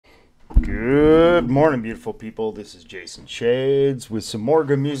Good morning, beautiful people. This is Jason Shades with some more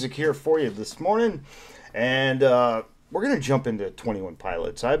good music here for you this morning. And we're going to jump into 21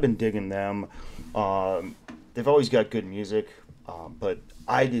 Pilots. I've been digging them. They've always got good music, but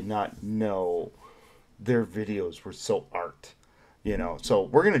I did not know their videos were so art. So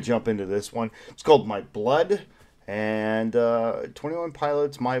we're going to jump into this one. It's called My Blood. And 21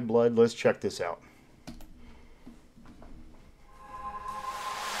 Pilots, My Blood. Let's check this out.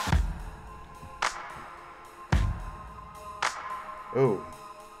 Oh.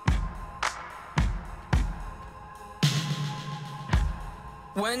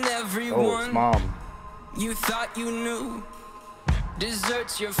 When everyone it's Mom. You thought you knew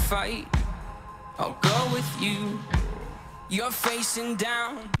deserts your fight, I'll go with you. You're facing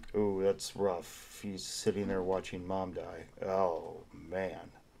down. Oh, that's rough. He's sitting there watching Mom die. Oh,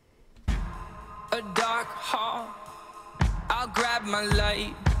 man. A dark hall, I'll grab my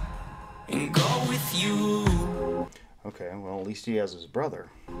light and go with you. Okay, well, at least he has his brother.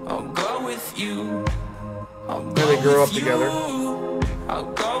 I'll go with you. They grew up together.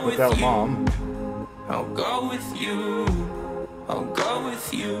 I'll go without with you. Mom. I'll go with you. I'll go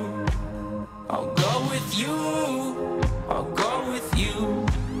with you. I'll go with you. I'll go with you.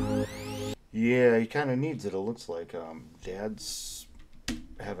 Yeah, he kind of needs it. It looks like Dad's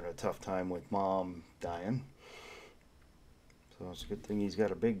having a tough time with Mom dying. So it's a good thing he's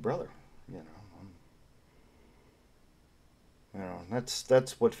got a big brother.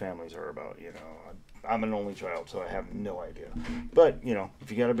 That's what families are about. I'm an only child, so I have no idea. But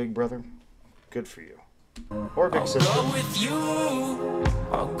if you got a big brother, good for you. Or a big sister. I'll go with you.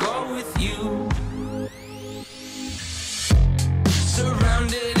 I'll go with you.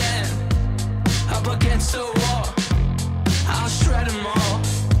 Surrounded and up against the wall, I'll shred them all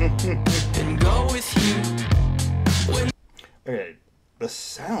and go with you. Okay, the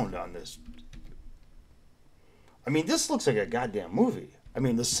sound on this. I mean, this looks like a goddamn movie. I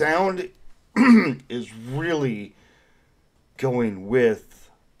mean, the sound is really going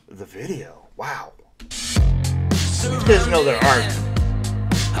with the video. Wow. These guys know their art.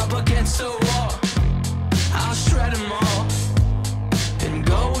 Up against the wall, I'll shred them all and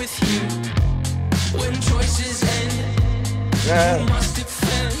go with you. When choices end, you must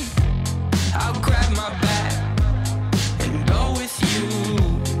defend. I'll grab my back and go with you.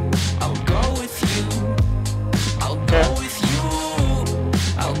 I'll go with you. I'll go with you.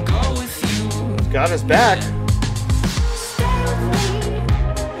 I'll go with you. Got his back.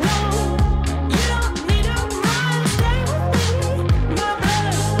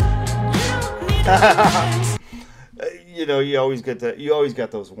 You always get that. You always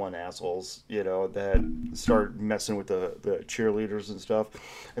got those one assholes, that start messing with the cheerleaders and stuff,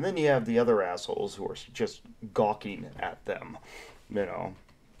 and then you have the other assholes who are just gawking at them,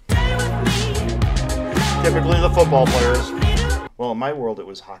 Typically the football players. Well, in my world, it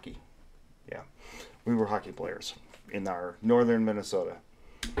was hockey. Yeah, we were hockey players in our northern Minnesota.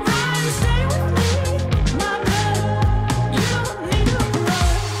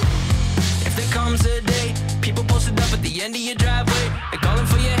 If there comes a day, people posted up at the end of your driveway, they're calling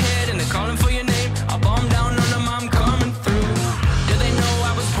for your head and they're calling for your name. I'll bomb down on them, I'm coming through. Do they know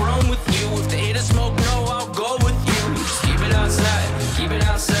I was grown with you? If they hate a smoke, no, I'll go with you. Just keep it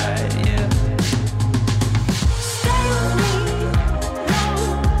outside, yeah.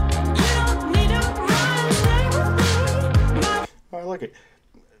 I like it.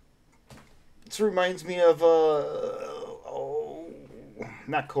 This reminds me of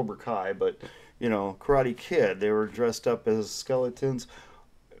not Cobra Kai, but Karate Kid. They were dressed up as skeletons.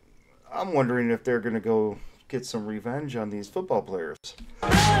 I'm wondering if they're gonna go get some revenge on these football players.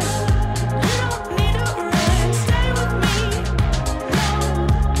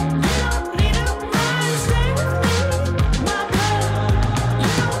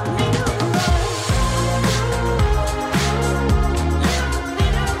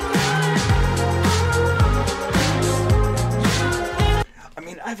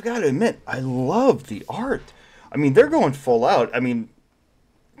 I've got to admit, I love the art. I mean, they're going full out. I mean,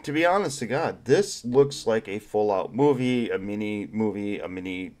 to be honest to God, this looks like a full out movie, a mini movie,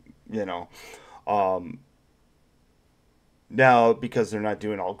 now, because they're not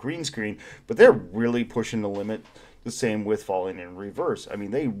doing all green screen, but they're really pushing the limit. The same with Falling in Reverse. I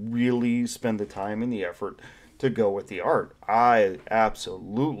mean, they really spend the time and the effort to go with the art. I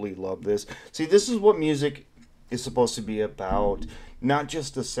absolutely love this. See, this is what music is supposed to be about. Not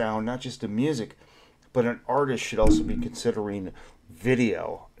just the sound, not just the music, but an artist should also be considering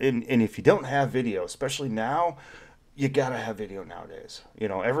video. And if you don't have video, especially now, you gotta have video nowadays.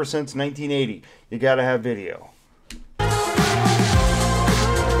 Ever since 1980, you gotta have video.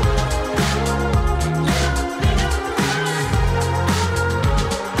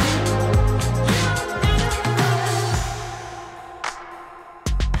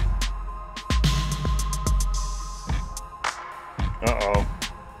 Uh-oh.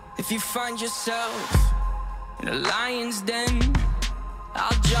 If you find yourself in a lion's den,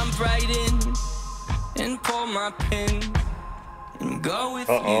 I'll jump right in and pull my pin and go with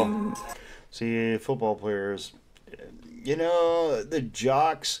you. See, football players, you know, the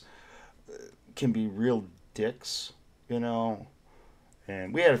jocks can be real dicks, you know.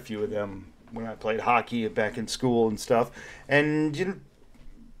 And we had a few of them when I played hockey back in school and stuff. And, you know,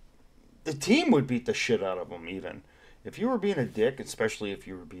 the team would beat the shit out of them even. If you were being a dick, especially if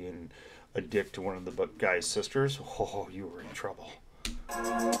you were being a dick to one of the guy's sisters, oh, you were in trouble.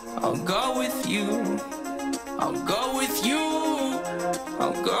 I'll go with you. I'll go with you.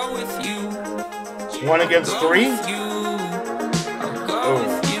 I'll go with you. 1 against 3? I'll go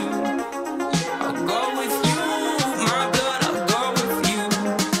with you. I'll go with you. My God, I'll go with you.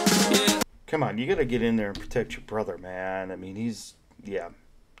 Yeah. Come on, you gotta get in there and protect your brother, man. I mean, he's, yeah,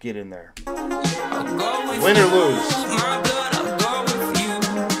 get in there. I'll go with Win or lose. My God, I'll go with you.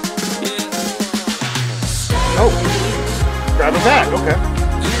 Yeah. Oh, grab him back, okay.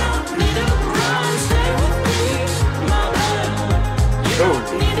 Oh.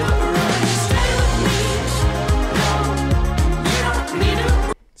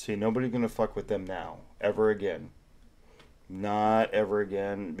 See, nobody's gonna fuck with them now, ever again. Not ever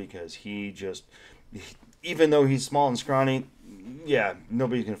again, because he just, even though he's small and scrawny, yeah,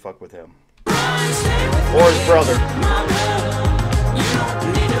 nobody's gonna fuck with him. Or his brother.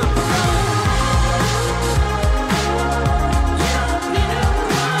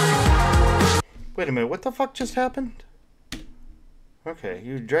 Wait a minute, what the fuck just happened? Okay,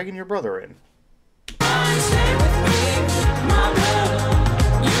 you're dragging your brother in.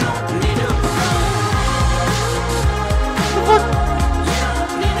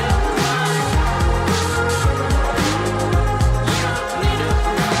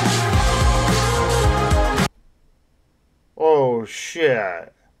 Oh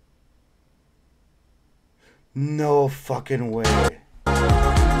shit. No fucking way.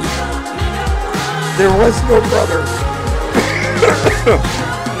 There was no brother.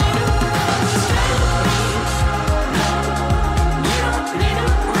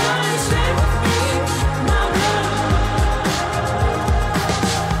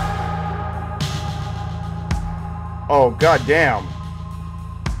 Oh, goddamn.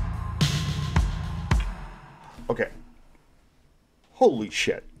 Okay. Holy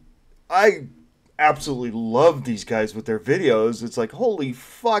shit. I absolutely love these guys with their videos. It's like, holy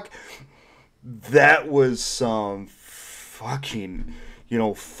fuck. That was some fucking, you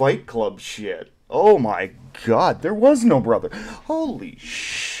know, Fight Club shit. Oh my god, there was no brother. Holy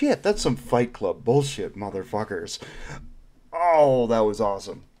shit, that's some Fight Club bullshit, motherfuckers. Oh, that was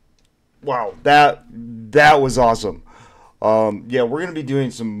awesome. Wow, that was awesome. Yeah, we're gonna be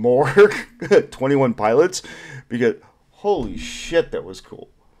doing some more 21 Pilots because holy shit, that was cool.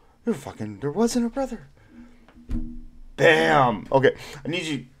 There wasn't a brother. Bam. Okay, I need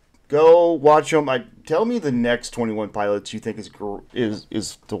you. Go watch them. Tell me the next 21 Pilots you think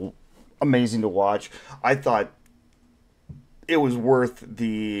is amazing to watch. I thought it was worth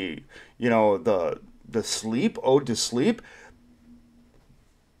the, you know, the sleep, ode to sleep.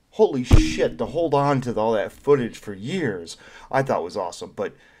 Holy shit, to hold on to all that footage for years, I thought was awesome.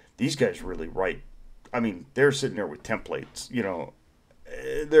 But these guys really write. I mean, they're sitting there with templates, you know.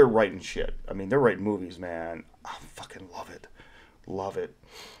 They're writing shit. I mean, they're writing movies, man. I fucking love it. Love it.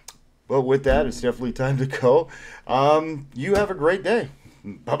 Well, with that, it's definitely time to go. You have a great day.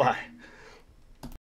 Bye-bye.